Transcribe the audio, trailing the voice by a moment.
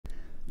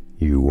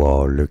You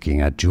are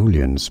looking at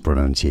Julian's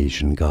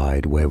pronunciation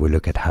guide, where we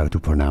look at how to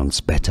pronounce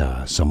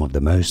better some of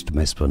the most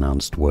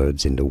mispronounced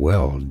words in the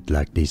world,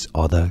 like this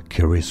other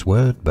curious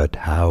word. But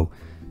how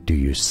do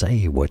you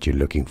say what you're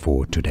looking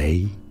for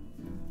today?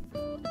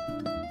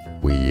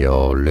 We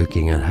are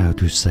looking at how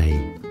to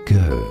say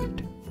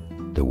good,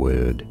 the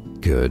word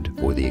good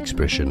or the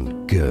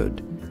expression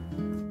good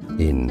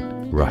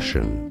in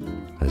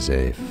Russian, as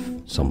if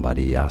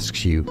somebody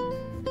asks you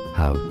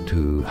how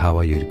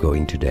are you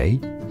going today?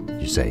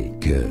 You say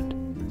good.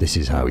 This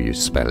is how you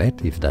spell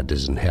it. If that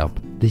doesn't help,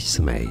 this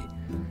may.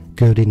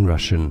 Good in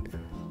Russian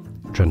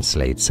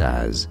translates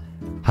as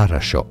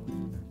хорошо.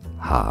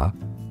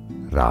 Ha-ra-sho.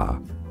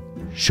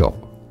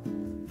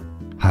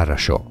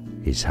 Хорошо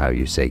is how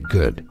you say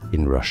good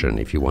in Russian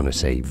if you want to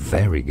say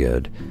very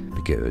good,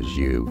 because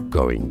you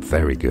going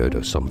very good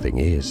or something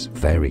is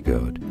very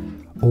good.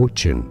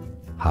 Очень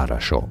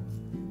хорошо.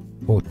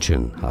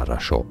 Очень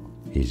хорошо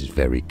is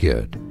very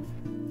good.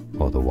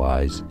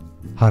 Otherwise,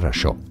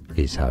 хорошо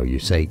is how you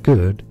say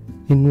good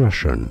in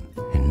Russian.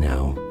 And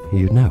now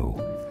you know.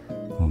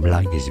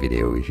 Like this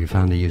video if you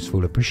found it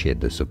useful,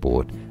 appreciate the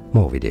support.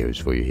 More videos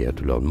for you here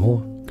to learn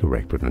more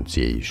correct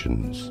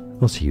pronunciations.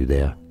 I'll see you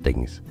there.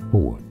 Thanks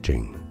for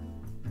watching.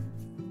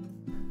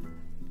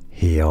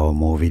 Here are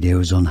more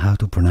videos on how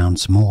to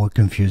pronounce more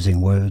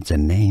confusing words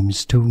and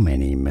names too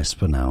many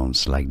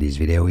mispronounced. Like this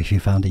video if you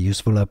found it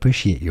useful, I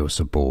appreciate your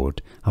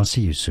support. I'll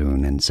see you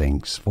soon and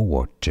thanks for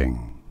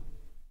watching.